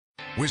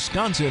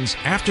Wisconsin's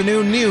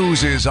afternoon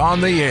news is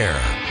on the air,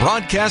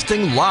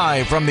 broadcasting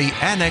live from the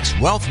Annex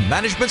Wealth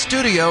Management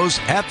Studios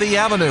at the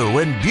Avenue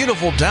in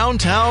beautiful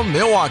downtown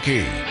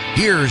Milwaukee.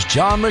 Here's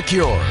John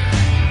McCure.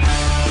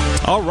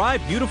 All right,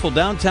 beautiful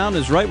downtown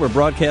is right. We're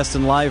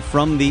broadcasting live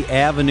from the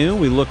Avenue.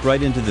 We look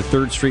right into the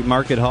 3rd Street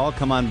Market Hall.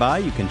 Come on by.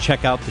 You can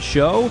check out the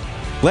show.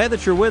 Glad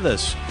that you're with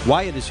us.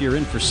 Wyatt is here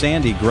in for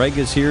Sandy. Greg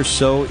is here.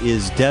 So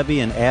is Debbie.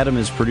 And Adam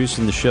is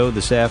producing the show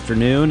this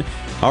afternoon.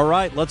 All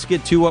right, let's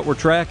get to what we're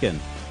tracking.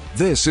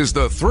 This is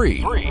the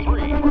 3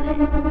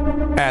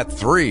 at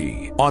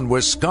 3 on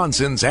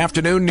Wisconsin's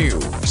afternoon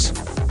news.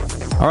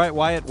 All right,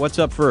 Wyatt, what's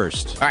up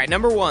first? All right,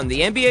 number 1,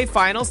 the NBA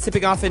Finals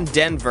tipping off in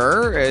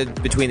Denver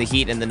between the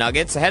Heat and the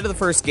Nuggets. Ahead of the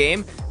first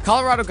game,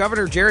 Colorado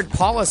Governor Jared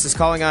Polis is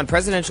calling on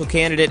presidential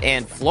candidate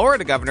and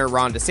Florida Governor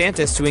Ron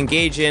DeSantis to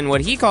engage in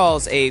what he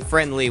calls a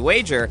friendly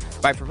wager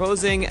by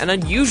proposing an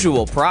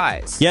unusual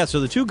prize. Yeah, so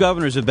the two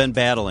governors have been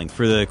battling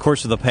for the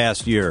course of the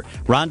past year.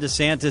 Ron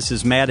DeSantis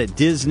is mad at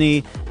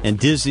Disney, and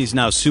Disney's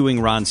now suing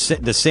Ron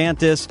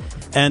DeSantis.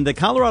 And the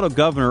Colorado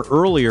governor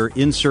earlier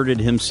inserted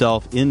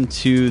himself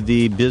into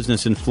the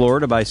business in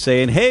Florida by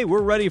saying, hey,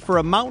 we're ready for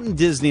a mountain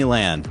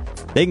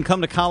Disneyland. They can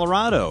come to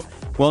Colorado.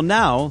 Well,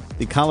 now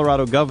the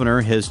Colorado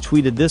governor has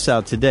tweeted this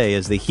out today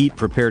as the Heat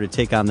prepare to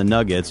take on the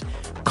Nuggets,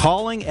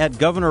 calling at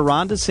Governor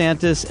Ron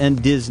DeSantis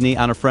and Disney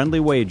on a friendly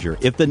wager.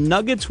 If the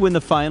Nuggets win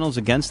the finals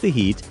against the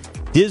Heat,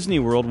 Disney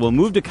World will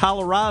move to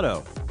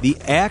Colorado, the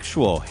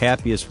actual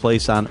happiest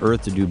place on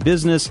earth to do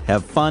business,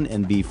 have fun,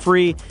 and be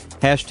free.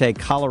 Hashtag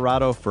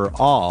Colorado for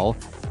all.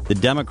 The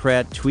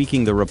Democrat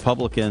tweaking the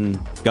Republican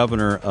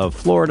governor of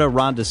Florida,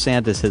 Ron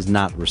DeSantis, has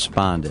not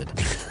responded.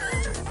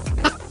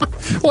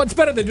 Well, it's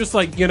better than just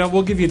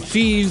we'll give you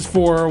cheese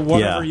for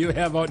whatever you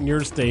have out in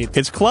your state.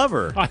 It's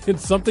clever.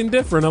 It's something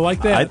different. I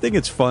like that. I think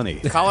it's funny.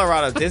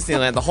 Colorado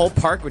Disneyland, the whole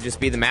park would just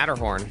be the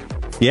Matterhorn.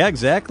 Yeah,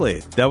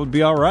 exactly. That would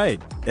be all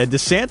right. And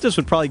DeSantis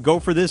would probably go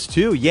for this,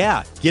 too.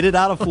 Yeah, get it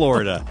out of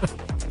Florida.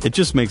 It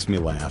just makes me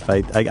laugh.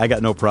 I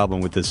got no problem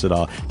with this at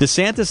all.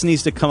 DeSantis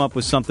needs to come up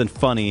with something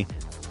funny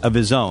of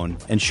his own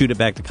and shoot it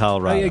back to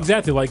Colorado.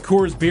 Exactly, like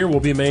Coors Beer will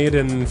be made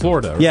in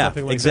Florida. Or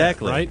something like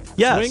exactly. That, right?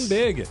 Yes. Swing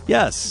big.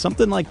 Yes,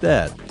 something like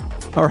that.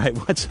 All right,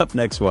 what's up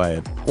next,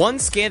 Wyatt? One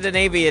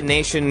Scandinavian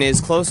nation is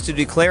close to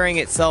declaring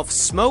itself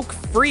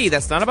smoke-free.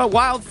 That's not about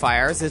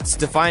wildfires. It's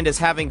defined as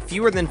having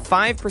fewer than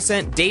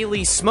 5%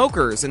 daily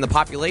smokers in the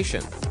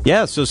population.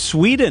 Yeah, so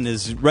Sweden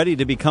is ready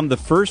to become the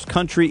first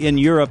country in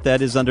Europe that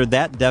is under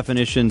that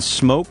definition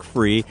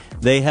smoke-free.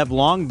 They have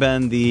long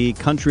been the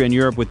country in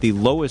Europe with the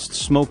lowest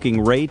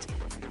smoking rate,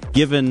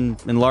 given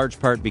in large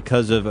part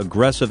because of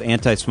aggressive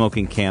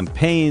anti-smoking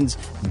campaigns,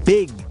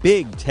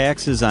 big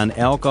taxes on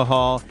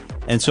alcohol.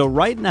 And so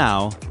right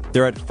now,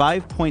 they're at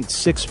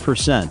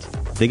 5.6%.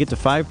 If they get to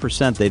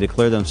 5%, they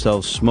declare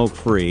themselves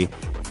smoke-free.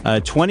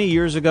 20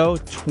 years ago,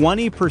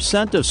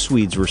 20% of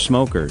Swedes were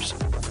smokers.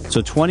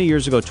 So 20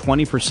 years ago,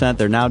 20%.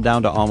 They're now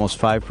down to almost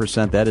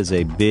 5%. That is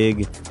a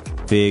big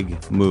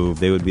move.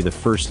 They would be the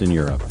first in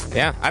Europe.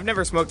 Yeah, I've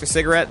never smoked a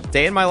cigarette a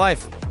day in my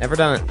life. Never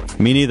done it.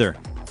 Me neither.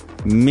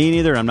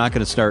 I'm not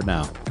going to start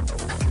now.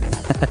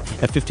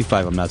 At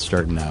 55, I'm not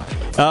starting now.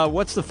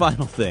 What's the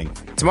final thing?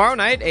 Tomorrow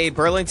night, a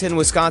Burlington,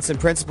 Wisconsin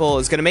principal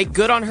is going to make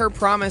good on her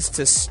promise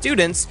to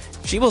students.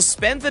 She will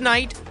spend the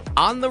night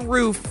on the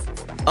roof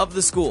of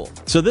the school.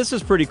 So this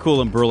is pretty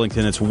cool in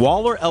Burlington. It's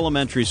Waller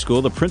Elementary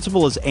School. The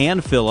principal is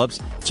Ann Phillips.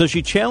 So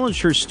she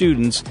challenged her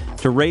students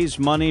to raise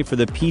money for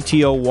the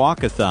PTO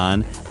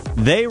Walkathon.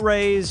 They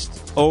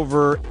raised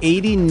over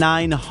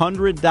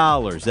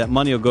 $8,900. That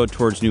money will go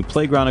towards new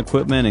playground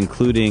equipment,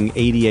 including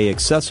ADA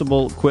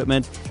accessible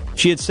equipment.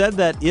 She had said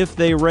that if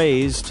they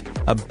raised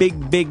a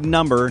big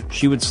number,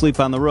 she would sleep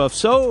on the roof.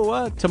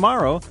 So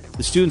tomorrow,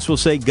 the students will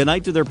say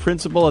goodnight to their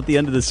principal at the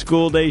end of the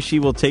school day. She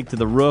will take to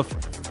the roof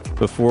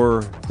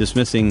before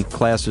dismissing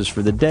classes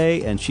for the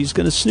day, and she's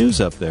going to snooze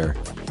up there.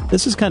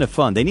 This is kind of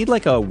fun. They need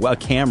like a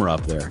camera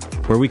up there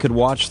where we could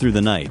watch through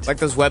the night. Like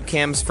those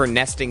webcams for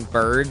nesting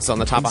birds on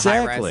the top of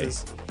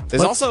high-rises.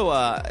 There's also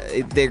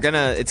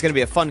it's gonna be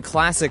a fun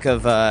classic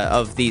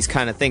of these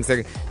kind of things.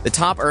 The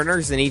top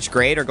earners in each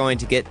grade are going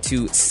to get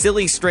to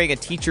silly string a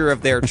teacher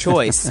of their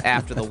choice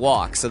after the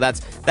walk. So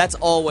that's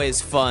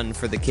always fun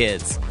for the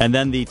kids. And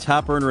then the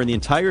top earner in the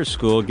entire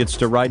school gets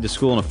to ride to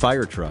school in a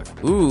fire truck.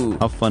 Ooh,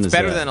 how fun is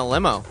that? Better than a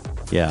limo.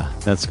 Yeah,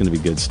 that's going to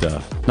be good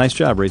stuff. Nice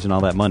job raising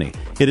all that money.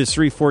 It is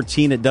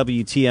 3:14 at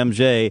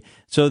WTMJ.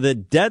 So the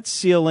debt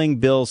ceiling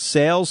bill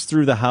sails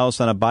through the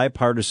House on a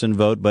bipartisan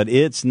vote, but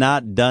it's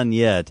not done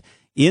yet.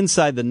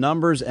 Inside the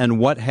numbers and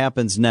what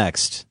happens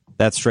next,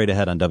 that's straight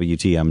ahead on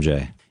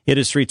WTMJ. It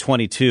is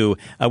 3:22.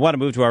 I want to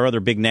move to our other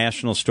big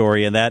national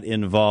story, and that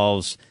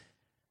involves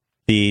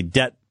the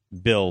debt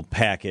bill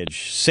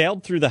package.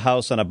 Sailed through the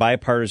House on a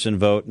bipartisan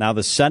vote. Now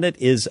the Senate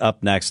is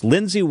up next.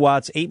 Lindsay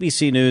Watts,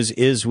 ABC News,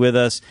 is with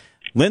us.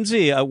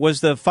 Lindsay, was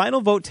the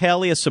final vote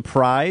tally a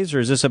surprise, or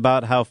is this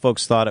about how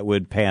folks thought it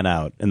would pan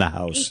out in the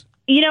House?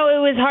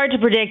 It was hard to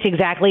predict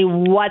exactly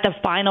what the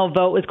final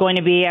vote was going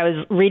to be. I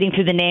was reading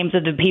through the names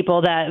of the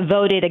people that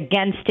voted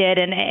against it,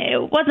 and it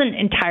wasn't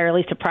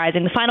entirely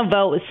surprising. The final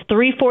vote was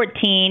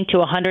 314 to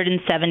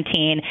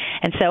 117,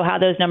 and so how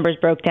those numbers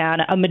broke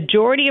down, a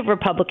majority of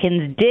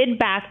Republicans did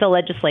back the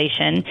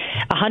legislation,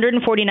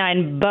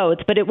 149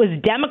 votes, but it was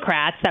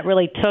Democrats that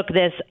really took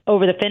this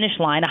over the finish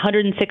line.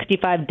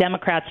 165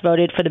 Democrats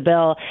voted for the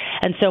bill,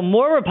 and so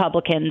more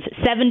Republicans,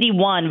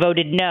 71,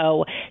 voted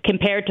no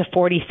compared to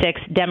 46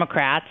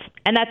 Democrats.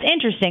 And that's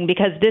interesting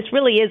because this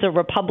really is a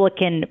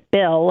Republican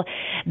bill.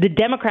 The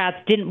Democrats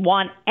didn't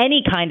want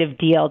any kind of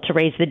deal to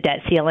raise the debt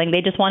ceiling.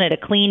 They just wanted a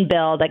clean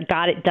bill that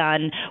got it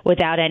done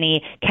without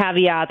any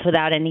caveats,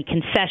 without any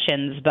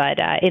concessions. But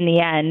in the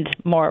end,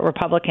 more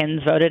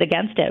Republicans voted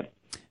against it.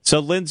 So,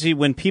 Lindsay,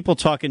 when people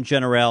talk in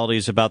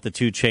generalities about the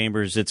two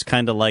chambers, it's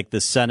kind of like the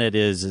Senate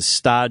is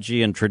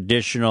stodgy and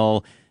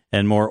traditional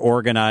and more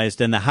organized,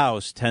 and the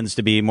House tends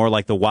to be more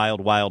like the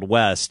wild, wild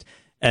West.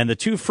 And the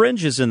two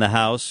fringes in the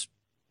House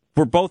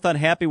were both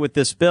unhappy with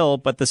this bill,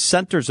 but the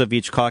centers of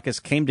each caucus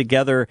came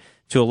together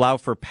to allow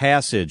for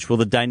passage. Will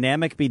the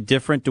dynamic be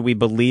different, do we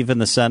believe, in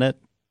the Senate?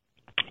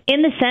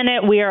 In the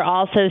Senate, we are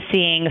also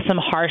seeing some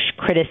harsh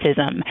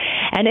criticism.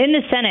 And in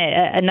the Senate,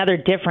 another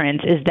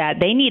difference is that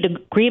they need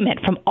agreement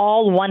from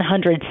all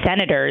 100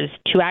 senators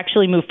to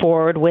actually move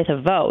forward with a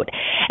vote.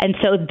 And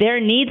so there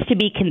needs to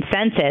be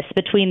consensus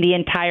between the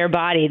entire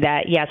body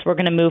that, yes, we're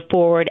going to move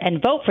forward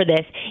and vote for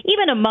this,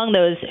 even among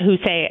those who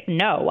say,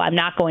 no, I'm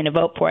not going to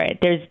vote for it.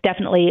 There's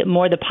definitely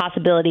more the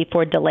possibility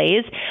for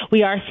delays.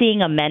 We are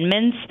seeing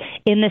amendments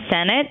in the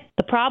Senate.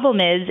 The problem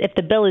is if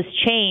the bill is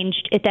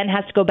changed, it then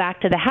has to go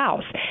back to the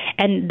House.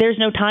 And there's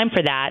no time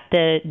for that.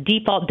 The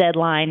default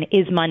deadline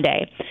is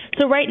Monday.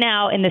 So right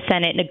now in the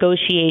Senate,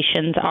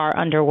 negotiations are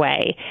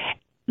underway.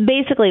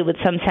 Basically with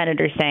some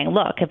senators saying,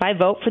 look, if I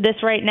vote for this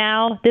right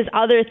now, this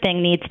other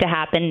thing needs to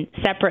happen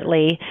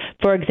separately.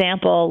 For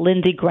example,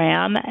 Lindsey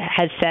Graham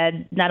has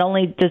said not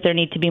only does there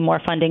need to be more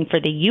funding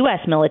for the U.S.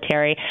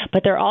 military,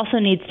 but there also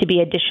needs to be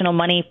additional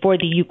money for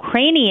the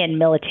Ukrainian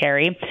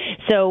military.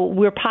 So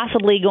we're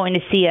possibly going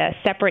to see a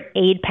separate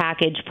aid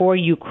package for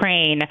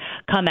Ukraine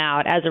come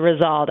out as a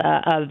result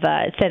of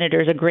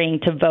senators agreeing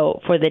to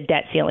vote for the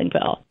debt ceiling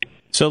bill.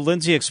 So,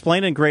 Lindsay,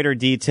 explain in greater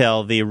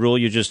detail the rule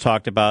you just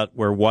talked about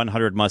where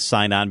 100 must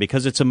sign on,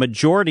 because it's a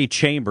majority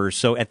chamber.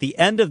 So at the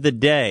end of the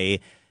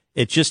day,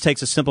 it just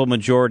takes a simple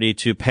majority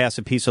to pass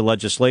a piece of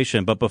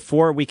legislation. But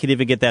before we can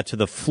even get that to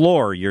the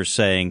floor, you're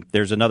saying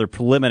there's another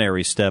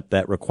preliminary step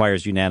that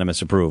requires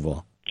unanimous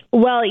approval.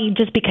 Well,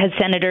 just because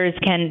senators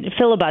can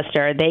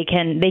filibuster, they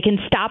can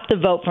stop the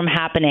vote from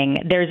happening.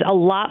 There's a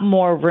lot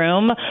more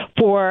room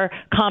for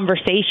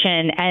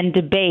conversation and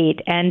debate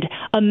and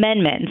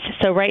amendments.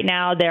 So right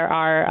now there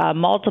are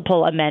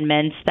multiple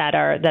amendments that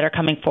are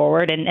coming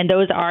forward, and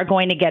those are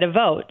going to get a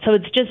vote. So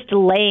it's just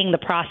delaying the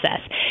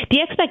process.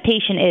 The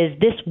expectation is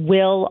this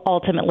will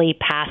ultimately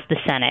pass the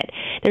Senate.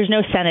 There's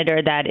no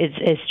senator that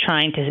is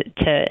trying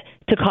to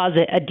cause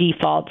it a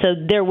default. So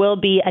there will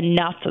be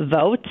enough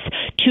votes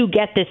to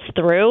get this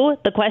through.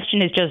 The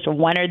question is just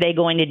when are they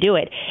going to do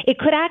it? It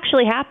could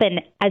actually happen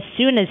as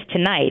soon as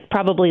tonight,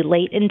 probably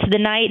late into the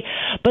night.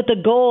 But the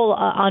goal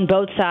on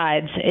both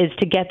sides is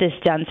to get this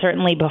done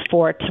certainly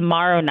before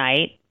tomorrow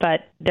night.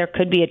 But there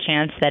could be a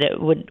chance that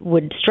it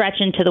would stretch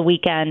into the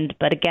weekend.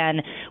 But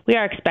again, we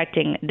are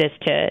expecting this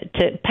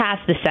to pass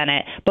the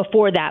Senate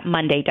before that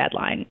Monday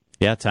deadline.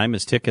 Yeah, time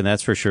is ticking,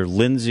 that's for sure.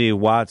 Lindsay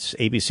Watts,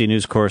 ABC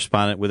News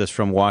correspondent with us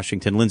from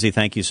Washington. Lindsay,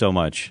 thank you so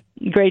much.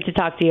 Great to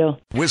talk to you.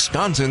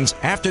 Wisconsin's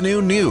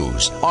afternoon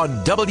news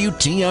on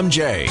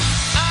WTMJ.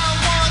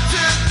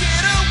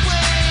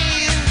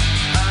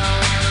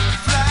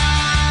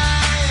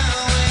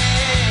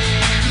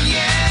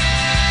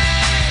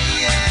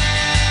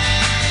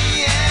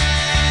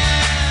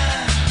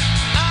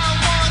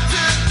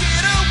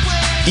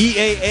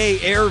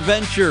 EAA Air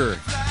Venture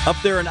up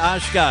there in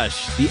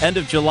Oshkosh, the end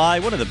of July,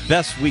 one of the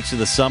best weeks of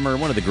the summer,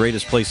 one of the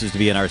greatest places to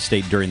be in our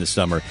state during the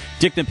summer.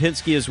 Dick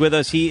Knapinski is with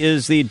us. He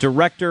is the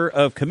Director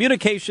of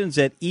Communications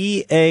at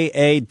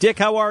EAA. Dick,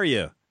 how are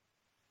you?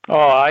 Oh,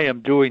 I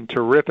am doing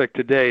terrific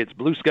today. It's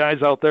blue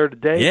skies out there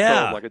today.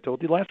 Yeah. So, like I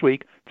told you last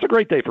week, it's a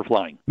great day for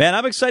flying. Man,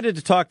 I'm excited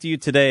to talk to you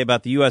today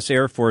about the U.S.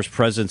 Air Force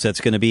presence that's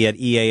going to be at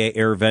EAA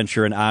Air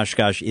Venture in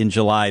Oshkosh in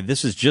July.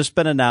 This has just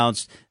been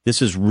announced.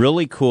 This is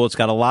really cool. It's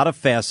got a lot of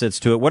facets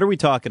to it. What are we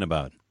talking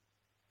about?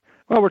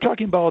 Well, we're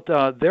talking about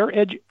their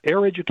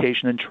Air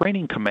Education and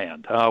Training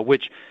Command,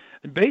 which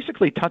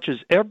basically touches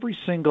every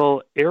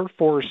single Air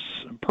Force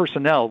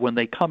personnel when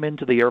they come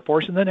into the Air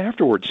Force and then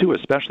afterwards, too,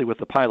 especially with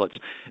the pilots.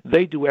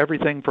 They do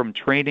everything from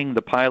training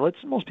the pilots.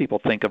 Most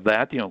people think of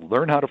that,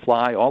 learn how to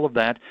fly, all of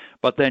that.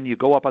 But then you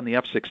go up on the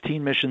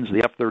F-16 missions,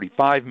 the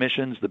F-35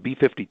 missions, the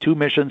B-52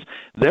 missions.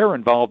 They're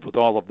involved with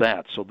all of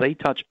that. So they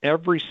touch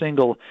every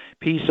single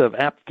piece of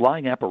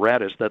flying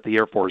apparatus that the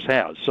Air Force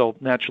has. So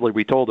naturally,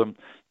 we told them,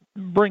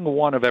 bring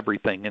one of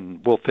everything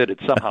and we'll fit it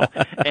somehow.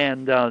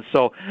 And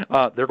so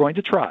they're going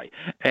to try.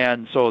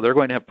 And so they're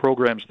going to have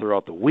programs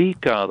throughout the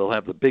week. They'll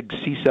have the big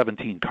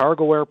C-17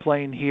 cargo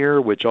airplane here,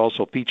 which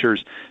also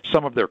features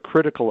some of their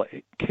critical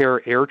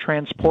care air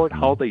transport,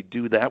 how they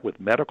do that with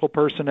medical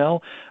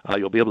personnel.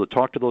 You'll be able to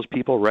talk to those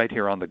people right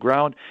here on the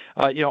ground.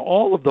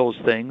 All of those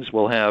things.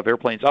 We'll have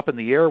airplanes up in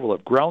the air. We'll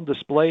have ground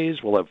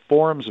displays. We'll have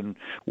forums and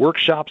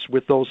workshops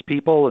with those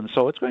people. And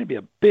so it's going to be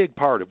a big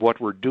part of what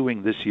we're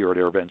doing this year at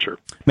AirVenture.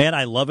 Man,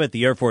 I love it.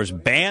 The Air Force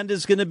Band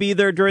is going to be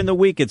there during the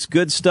week. It's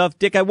good stuff.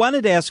 Dick, I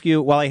wanted to ask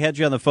you, while I had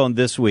you on the phone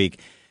this week,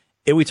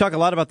 we talk a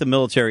lot about the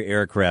military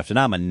aircraft, and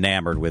I'm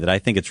enamored with it. I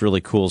think it's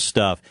really cool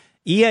stuff.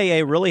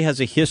 EAA really has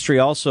a history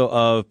also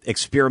of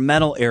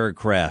experimental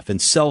aircraft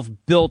and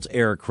self-built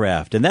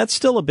aircraft, and that's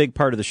still a big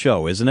part of the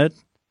show, isn't it?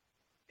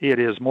 It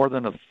is. More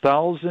than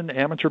 1,000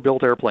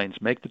 amateur-built airplanes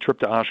make the trip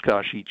to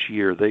Oshkosh each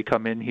year. They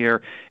come in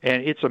here,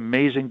 and it's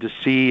amazing to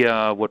see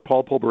what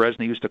Paul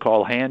Poberezny used to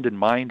call hand and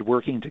mind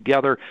working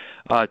together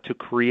to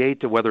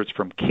create, whether it's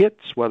from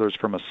kits, whether it's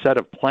from a set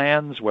of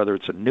plans, whether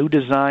it's a new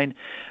design.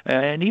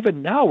 And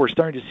even now we're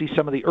starting to see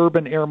some of the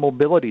urban air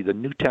mobility, the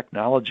new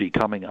technology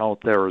coming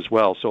out there as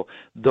well. So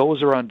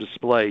those are on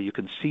display. You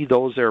can see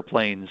those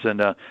airplanes,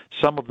 and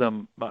some of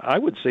them, I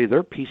would say,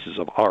 they're pieces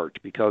of art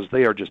because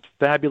they are just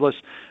fabulous,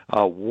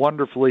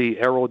 wonderfully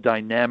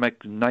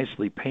aerodynamic,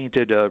 nicely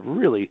painted,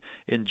 really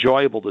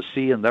enjoyable to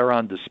see, and they're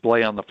on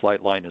display on the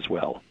flight line as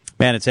well.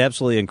 Man, it's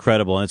absolutely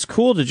incredible, and it's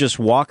cool to just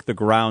walk the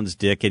grounds,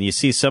 Dick, and you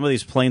see some of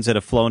these planes that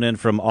have flown in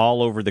from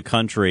all over the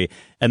country,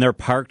 and they're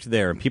parked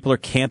there, and people are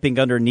camping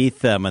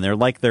underneath them, and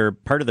they're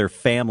part of their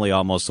family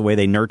almost, the way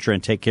they nurture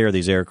and take care of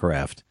these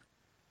aircraft.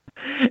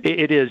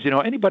 It is.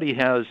 Anybody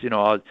has,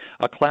 a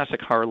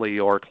classic Harley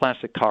or a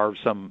classic car of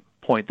some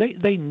point,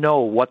 they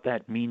know what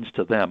that means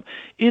to them.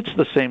 It's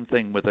the same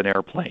thing with an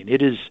airplane.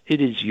 It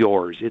is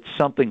yours. It's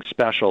something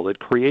special. It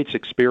creates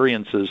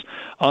experiences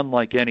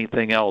unlike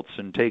anything else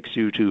and takes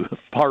you to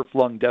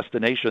far-flung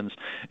destinations,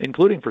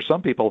 including for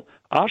some people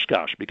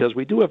Oshkosh, because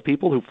we do have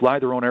people who fly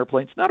their own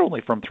airplanes not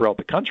only from throughout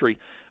the country,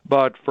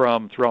 but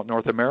from throughout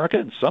North America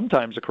and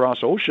sometimes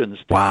across oceans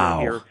to come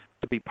here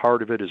to be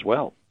part of it as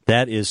well.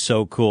 That is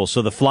so cool.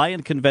 So the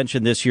fly-in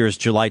convention this year is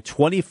July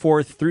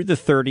 24th through the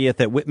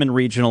 30th at Whitman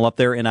Regional up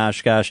there in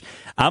Oshkosh.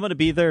 I'm going to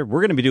be there. We're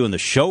going to be doing the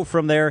show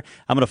from there.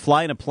 I'm going to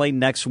fly in a plane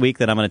next week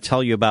that I'm going to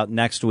tell you about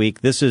next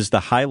week. This is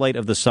the highlight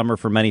of the summer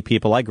for many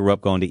people. I grew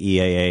up going to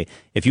EAA.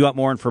 If you want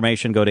more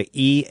information, go to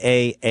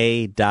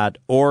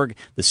EAA.org.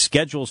 The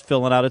schedule's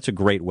filling out. It's a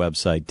great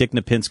website. Dick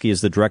Knapinski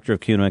is the Director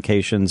of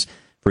Communications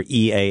for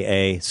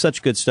EAA.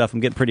 Such good stuff. I'm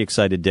getting pretty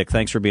excited, Dick.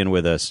 Thanks for being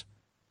with us.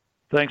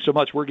 Thanks so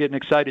much. We're getting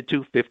excited,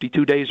 too.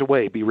 52 days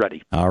away. Be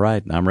ready. All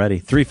right. I'm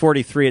ready.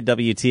 3:43 at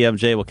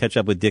WTMJ. We'll catch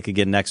up with Dick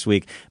again next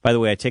week. By the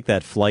way, I take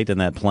that flight in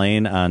that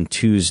plane on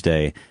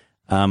Tuesday.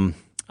 I'm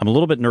a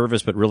little bit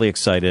nervous, but really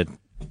excited.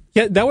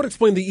 Yeah, that would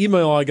explain the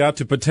email I got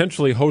to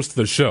potentially host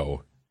the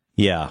show.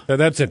 Yeah.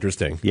 That's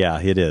interesting.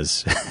 Yeah, it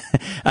is.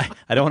 I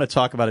don't want to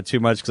talk about it too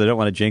much because I don't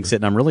want to jinx it,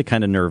 and I'm really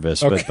kind of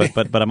nervous, okay.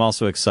 but I'm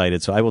also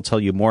excited. So I will tell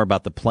you more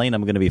about the plane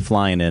I'm going to be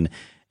flying in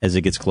as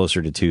it gets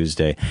closer to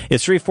Tuesday.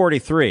 It's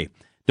 3:43.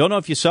 Don't know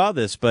if you saw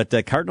this, but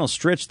Cardinal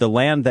Stritch, the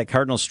land that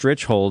Cardinal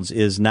Stritch holds,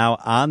 is now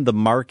on the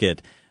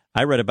market.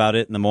 I read about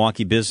it in the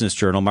Milwaukee Business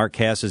Journal. Mark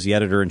Kass is the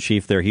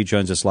editor-in-chief there. He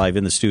joins us live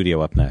in the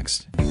studio up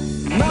next.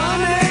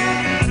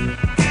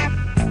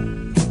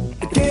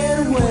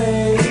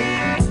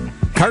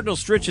 Cardinal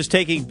Stritch is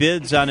taking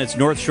bids on its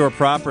North Shore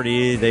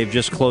property. They've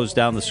just closed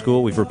down the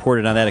school. We've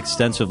reported on that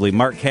extensively.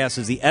 Mark Kass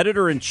is the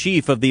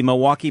editor-in-chief of the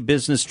Milwaukee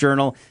Business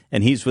Journal,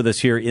 and he's with us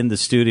here in the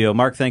studio.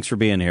 Mark, thanks for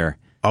being here.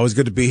 Always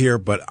good to be here,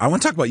 but I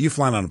want to talk about you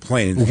flying on a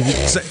plane.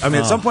 I mean,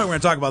 at some point we're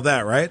going to talk about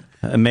that, right?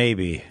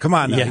 Maybe. Come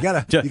on now. Yeah. You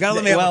gotta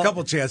let me have a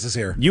couple chances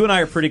here. You and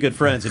I are pretty good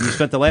friends, and you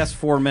spent the last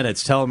 4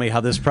 minutes telling me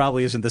how this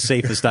probably isn't the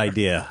safest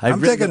idea.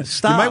 I'm thinking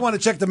you might want to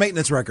check the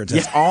maintenance records.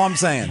 That's all I'm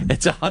saying.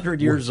 It's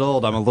 100 years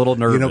old. I'm a little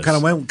nervous.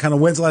 Kind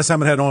of when's the last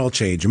time it had an oil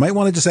change? You might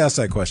want to just ask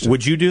that question.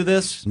 Would you do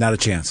this? Not a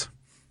chance.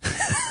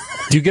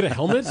 Do you get a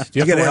helmet?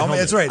 You get a helmet?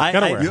 That's right. How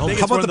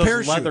about the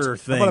parachute? How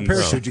about a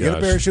parachute? You get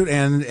a parachute,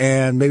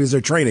 and maybe is there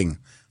training?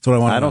 That's what I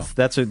want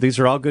to know. These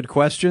are all good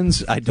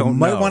questions. I don't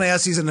know. You might want to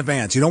ask these in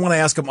advance. You don't want to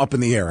ask them up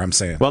in the air, I'm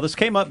saying. Well, this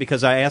came up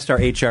because I asked our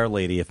HR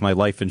lady if my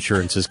life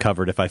insurance is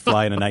covered if I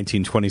fly in a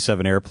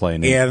 1927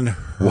 airplane. And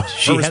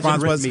she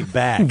response was, me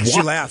back.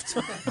 She laughed.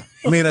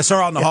 I mean, I saw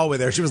her out in the hallway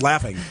there. She was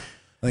laughing.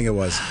 I think it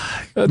was.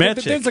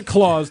 There's a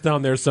clause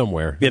down there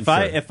somewhere. If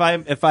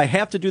I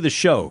have to do the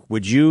show,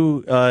 would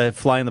you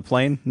fly in the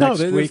plane next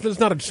week? There's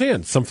not a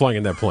chance I'm flying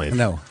in that plane.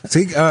 No.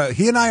 See,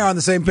 he and I are on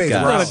the same page.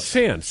 There's not a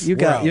chance.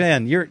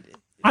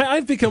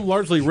 I've become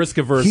largely risk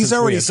averse. He's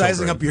already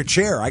sizing up your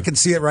chair. I can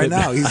see it right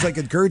now. He's like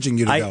encouraging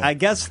you to go. I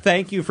guess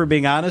thank you for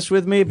being honest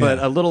with me, but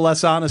a little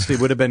less honesty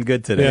would have been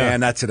good today. Yeah,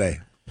 not today.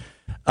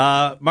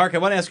 Mark, I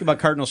want to ask you about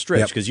Cardinal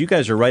Stritch because you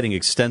guys are writing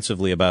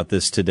extensively about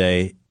this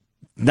today.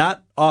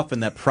 Not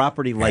often that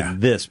property like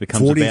this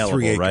becomes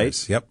available, acres.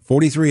 Right? Yep,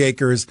 43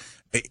 acres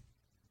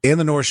in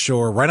the North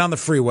Shore, right on the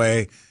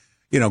freeway.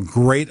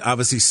 great,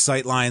 obviously,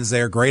 sight lines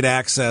there, great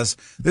access.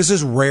 This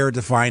is rare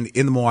to find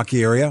in the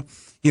Milwaukee area.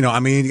 You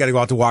got to go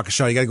out to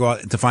Waukesha, you got to go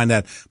out to find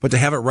that. But to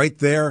have it right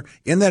there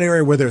in that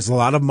area where there's a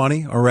lot of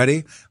money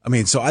already,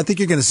 so I think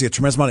you're going to see a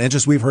tremendous amount of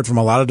interest. We've heard from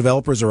a lot of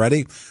developers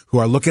already who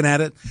are looking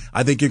at it.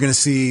 I think you're going to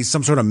see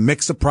some sort of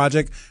mix of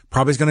project.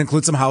 Probably is going to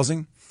include some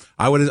housing.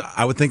 I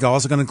would think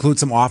also going to include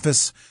some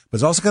office, but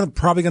it's also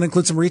probably going to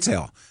include some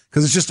retail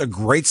because it's just a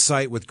great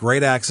site with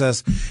great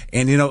access.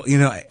 And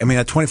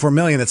at 24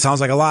 million, it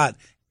sounds like a lot.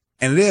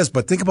 And it is,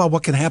 but think about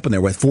what can happen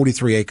there with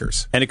 43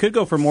 acres. And it could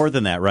go for more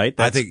than that, right?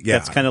 I think, yeah.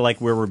 That's kind of like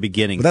where we're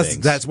beginning.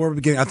 That's where we're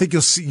beginning. I think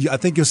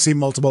you'll see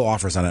multiple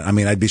offers on it.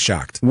 I'd be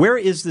shocked. Where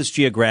is this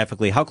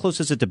geographically? How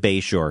close is it to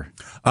Bayshore?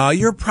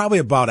 You're probably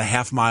about a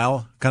half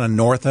mile kind of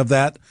north of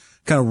that,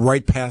 kind of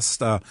right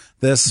past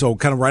this. So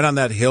kind of right on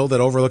that hill that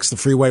overlooks the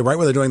freeway, right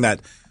where they're doing that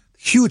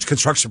huge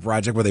construction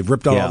project where they've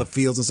ripped out all the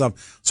fields and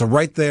stuff. So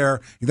right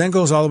there, it then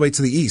goes all the way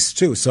to the east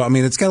too. So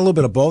it's got a little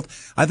bit of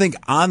both. I think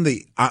on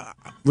the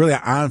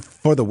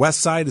for the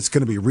west side, it's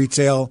going to be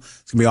retail,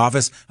 it's going to be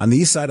office. On the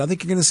east side, I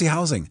think you're going to see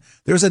housing.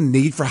 There's a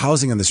need for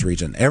housing in this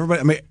region.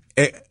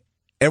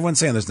 Everyone's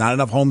saying there's not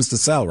enough homes to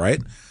sell,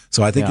 right?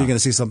 So I think you're going to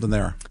see something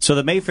there. So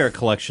the Mayfair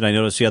collection, I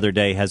noticed the other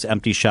day, has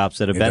empty shops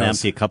that have been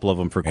empty, a couple of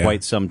them for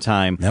quite some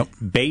time. Yep.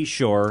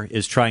 Bayshore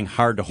is trying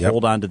hard to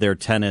hold on to their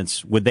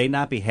tenants. Would they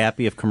not be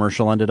happy if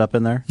commercial ended up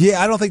in there?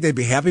 Yeah, I don't think they'd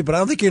be happy, but I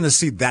don't think you're going to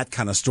see that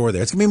kind of store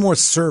there. It's going to be more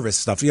service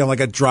stuff, like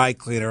a dry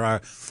cleaner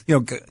or,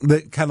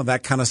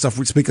 that kind of stuff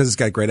because it's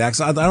got great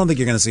access. I don't think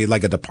you're going to see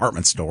like a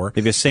department store.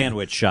 Maybe a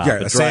sandwich shop,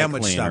 a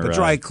sandwich shop, a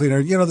dry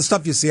cleaner, the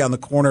stuff you see on the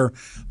corner.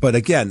 But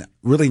again,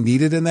 really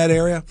needed in that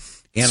area.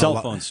 And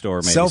cell phone store,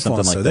 maybe cell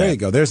something phone like store. that. There you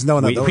go. There's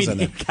none of those in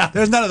there.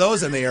 There's none of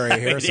those in the area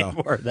here. We need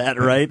more of that,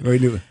 right?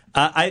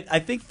 I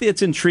think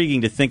it's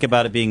intriguing to think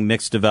about it being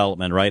mixed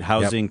development, right?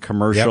 Housing,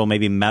 commercial,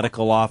 maybe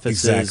medical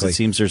offices. Exactly. It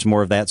seems there's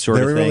more of that sort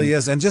of thing. There really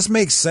is, and just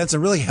makes sense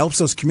and really helps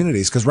those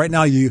communities because right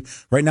now you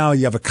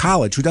have a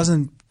college who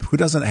doesn't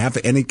have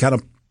any kind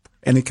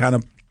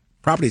of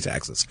property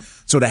taxes.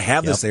 So to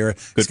have this area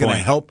is going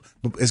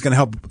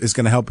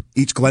to help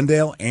each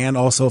Glendale and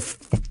also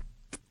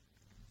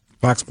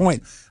Fox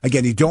Point.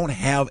 Again, you don't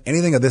have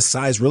anything of this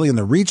size really in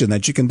the region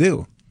that you can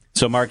do.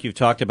 So, Mark, you've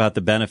talked about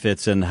the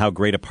benefits and how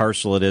great a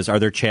parcel it is. Are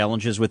there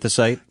challenges with the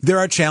site? There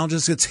are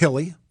challenges. It's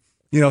hilly.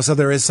 So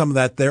there is some of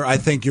that there. I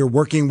think you're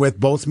working with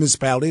both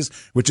municipalities,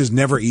 which is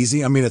never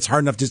easy. It's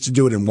hard enough just to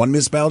do it in one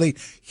municipality.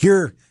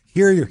 Here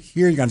you're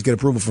going to get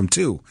approval from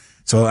two.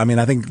 So,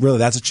 I think really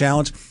that's a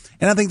challenge.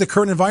 And I think the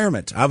current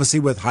environment,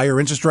 obviously with higher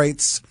interest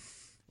rates,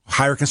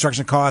 higher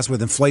construction costs,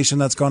 with inflation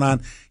that's going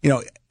on,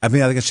 I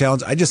think it's a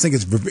challenge. I just think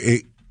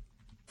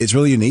it's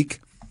really unique.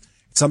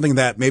 It's something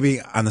that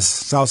maybe on the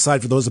south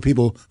side, for those of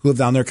people who live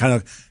down there, kind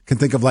of can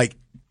think of like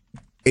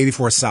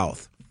 84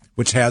 South,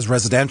 which has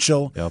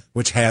residential,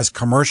 which has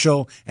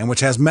commercial, and which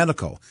has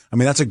medical.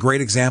 That's a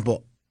great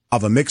example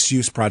of a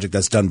mixed-use project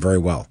that's done very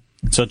well.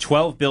 So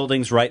 12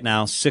 buildings right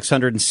now,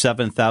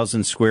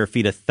 607,000 square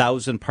feet,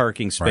 1,000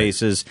 parking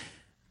spaces. Right.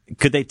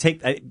 Could they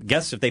take? I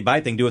guess if they buy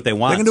it, they can do what they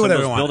want. They can do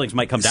whatever they want. Buildings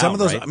might come down. Some of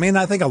those, right?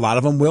 I think a lot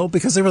of them will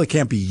because they really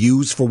can't be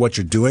used for what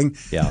you're doing.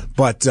 Yeah.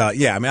 But I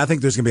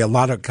think there's going to be a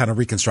lot of kind of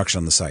reconstruction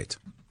on the site.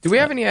 Do we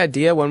have any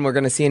idea when we're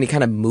going to see any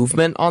kind of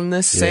movement on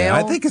this sale?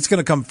 I think it's going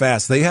to come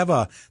fast. They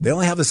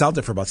only have this out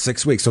there for about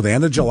 6 weeks, so the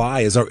end of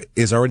July is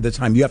already the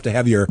time you have to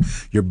have your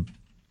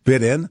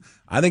bid in.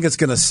 I think it's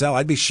going to sell.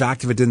 I'd be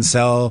shocked if it didn't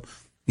sell,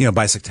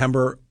 by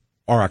September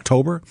or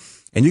October,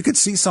 and you could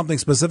see something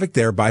specific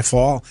there by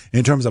fall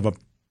in terms of a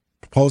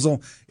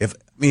proposal.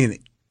 In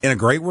a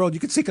great world, you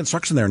could see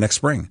construction there next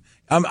spring.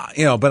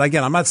 But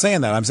again, I'm not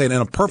saying that. I'm saying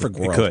in a perfect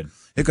world,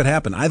 it could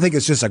happen. I think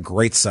it's just a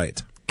great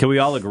site. Can we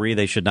all agree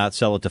they should not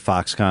sell it to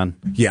Foxconn?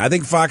 Yeah, I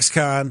think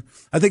Foxconn.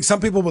 I think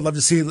some people would love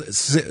to see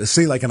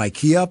like an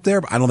IKEA up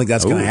there, but I don't think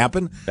that's going to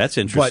happen. That's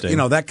interesting.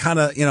 But that kind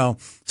of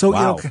So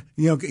wow. Let's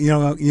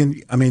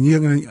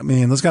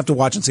have to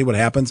watch and see what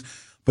happens.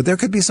 But there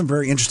could be some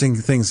very interesting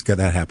things that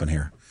happen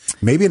here.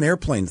 Maybe an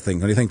airplane thing.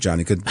 What do you think, John?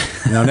 You could.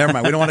 Never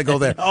mind. We don't want to go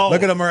there.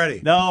 Look at them already.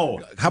 No.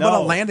 How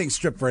about a landing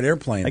strip for an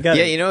airplane?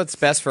 What's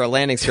best for a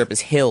landing strip is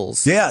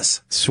hills.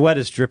 Yes. Sweat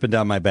is dripping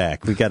down my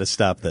back. We've got to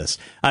stop this.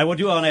 I want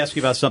to ask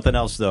you about something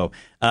else, though.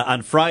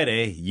 On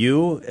Friday,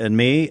 you and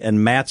me and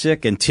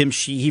Matzik and Tim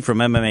Sheehy from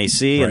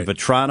MMAC and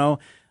Vetrano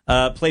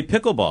played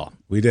pickleball.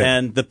 We did.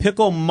 And the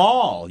Pickle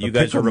Mall, you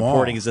guys are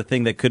reporting, is a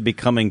thing that could be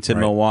coming to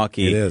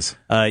Milwaukee. It is.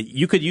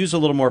 You could use a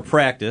little more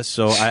practice,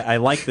 so I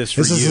like this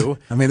for you.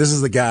 This is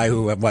the guy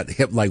who,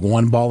 hit like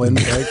one ball in,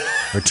 right?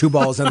 Or two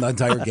balls in the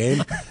entire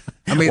game?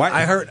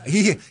 I heard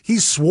he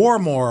swore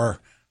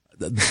more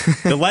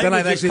The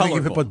language is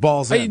colorful. Put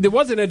balls in. There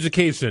was an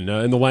education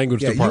in the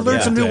language department. You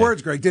learned some new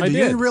words, Greg, didn't you?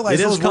 You didn't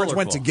realize those words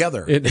went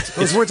together.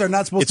 Those words are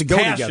not supposed to go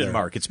together. It's passion,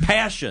 Mark. It's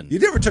passion. You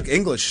never took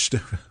English,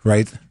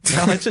 right?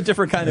 Well, it's a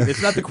different kind of.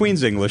 It's not the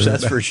Queen's English,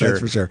 that's for sure. That's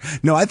for sure.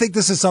 No, I think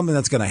this is something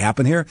that's going to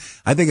happen here.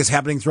 I think it's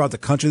happening throughout the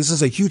country. This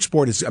is a huge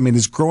sport.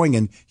 It's growing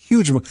in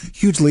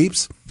huge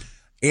leaps,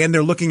 and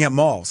they're looking at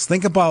malls.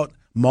 Think about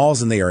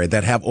malls in the area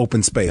that have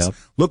open space. Yep.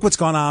 Look what's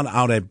gone on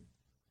out at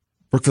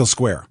Brookville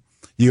Square.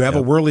 You have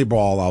a whirly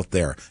ball out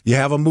there. You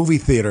have a movie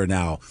theater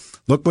now.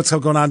 Look what's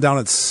going on down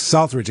at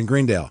Southridge and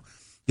Greendale.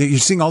 You're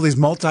seeing all these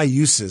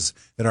multi-uses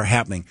that are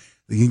happening.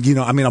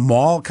 A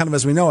mall, kind of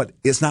as we know it,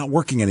 it's not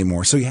working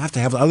anymore. So you have to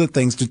have other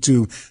things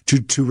to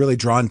really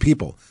draw in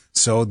people.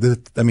 So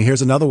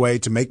here's another way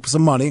to make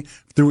some money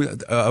through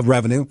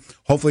revenue.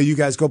 Hopefully you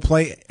guys go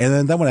play,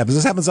 and then what happens?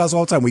 This happens to us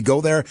all the time. We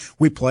go there,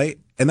 we play,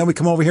 and then we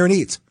come over here and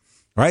eat.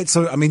 Right?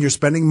 So you're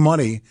spending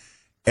money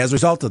as a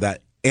result of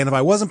that. And if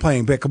I wasn't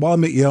playing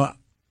pickleball,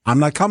 I'm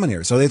not coming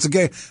here. So it's a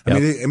game.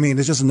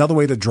 It's just another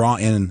way to draw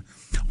in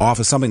off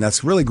of something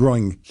that's really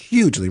growing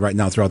hugely right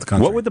now throughout the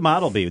country. What would the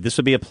model be? This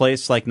would be a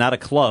place like not a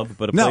club,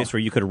 but a place where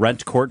you could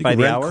rent court by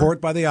the hour? Rent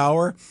court by the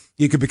hour.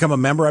 You could become a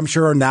member, I'm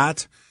sure, or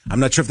not. I'm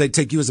not sure if they'd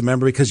take you as a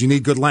member because you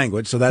need good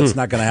language, so that's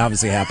not going to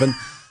obviously happen.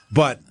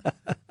 But,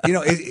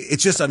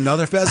 it's just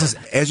another business.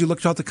 As you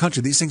look throughout the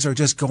country, these things are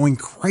just going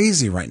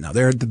crazy right now.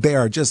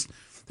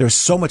 There's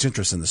so much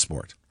interest in the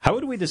sport. How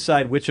would we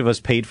decide which of us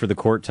paid for the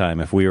court time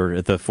if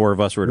the four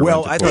of us were to rent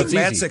a court? I think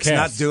Matzik's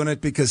not doing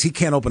it because he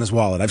can't open his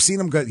wallet. I've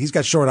seen him. He's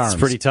got short arms. It's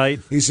pretty tight.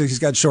 He's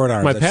got short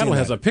arms. My paddle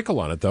has a pickle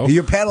on it, though.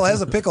 Your paddle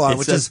has a pickle on it,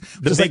 which is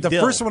like the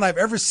deal. first one I've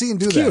ever seen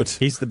do Cute. that.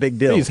 He's the big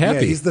deal. He's happy.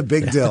 Yeah, he's the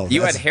big deal.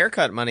 You had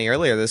haircut money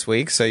earlier this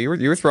week, so you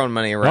were throwing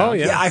money around. Oh,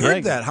 yeah. Yeah, I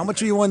heard that. How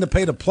much are you willing to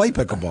pay to play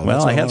pickleball?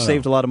 Well, I have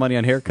saved a lot of money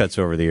on haircuts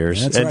over the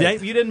years. That's and right.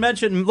 You didn't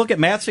mention, look at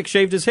Matzik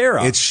shaved his hair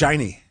off. It's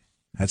shiny.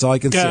 That's all I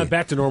can see.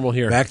 Back to normal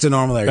here. Back to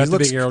normal there. Back to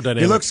being aerodynamic.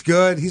 He looks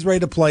good. He's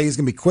ready to play. He's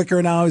going to be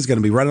quicker now. He's going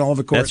to be running all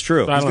over the court. That's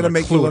true. I don't have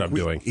a clue what I'm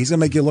doing. He's going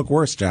to make you look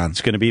worse, John.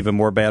 It's going to be even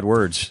more bad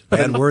words.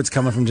 Bad words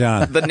coming from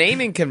John. The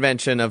naming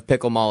convention of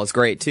pickleball is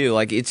great too.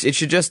 Like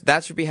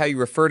that should be how you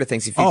refer to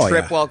things. If you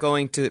trip while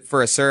going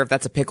for a serve,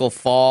 that's a pickle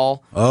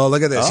fall. Oh,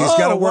 look at this. He's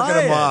got to work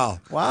at a ball.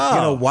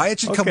 Wow.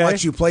 Wyatt should come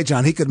watch you play,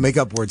 John. He could make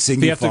up words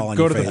seeing you fall on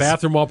your face. You have to go to the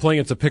bathroom while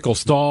playing. It's a pickle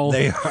stall.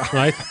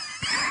 Right?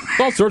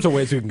 All sorts of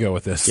ways we can go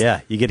with this.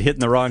 Yeah, you get hit in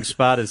the wrong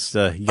spot. It's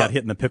you got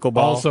hit in the pickleball.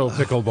 Also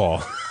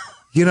pickleball.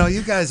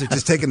 You guys are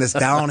just taking this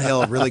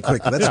downhill really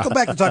quick. Let's go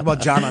back and talk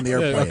about John on the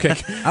airplane. Okay.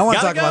 I want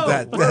to talk about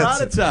that. We're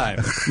out of time.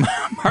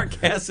 Mark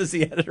Kass is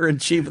the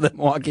editor-in-chief of the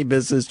Milwaukee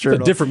Business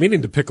Journal. A different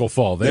meaning to pickle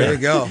fall there. There you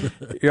go.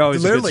 You're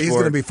always literally, a good he's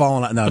sport. going to be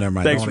falling out. No, never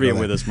mind. Thanks for being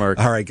with us, Mark.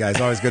 All right, guys.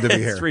 Always good to be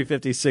here. It's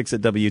 3:56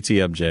 at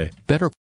WTMJ. Better